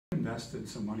invested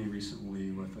some money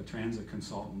recently with a transit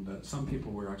consultant that some people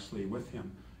were actually with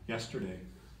him yesterday.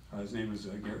 His name is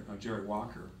Jared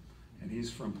Walker, and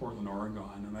he's from Portland, Oregon.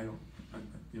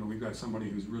 And we've got somebody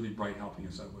who's really bright helping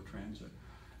us out with transit.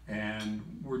 And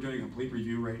we're doing a complete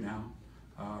review right now.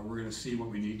 We're going to see what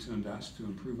we need to invest to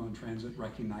improve on transit,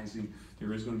 recognizing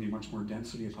there is going to be much more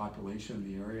density of population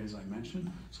in the area, as I mentioned.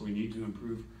 So we need to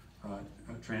improve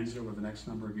transit over the next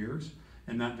number of years.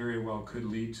 And that very well could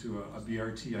lead to a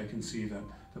BRT. I can see that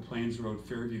the Plains Road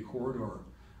Fairview corridor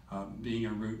being a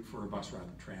route for a bus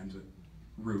rapid transit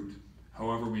route,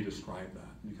 however we describe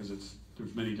that, because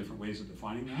there's many different ways of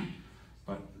defining that.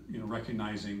 But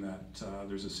recognizing that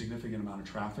there's a significant amount of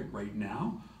traffic right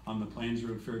now on the Plains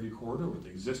Road Fairview corridor with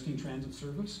existing transit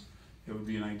service, it would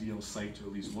be an ideal site to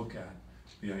at least look at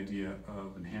the idea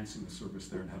of enhancing the service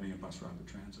there and having a bus rapid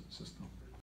transit system.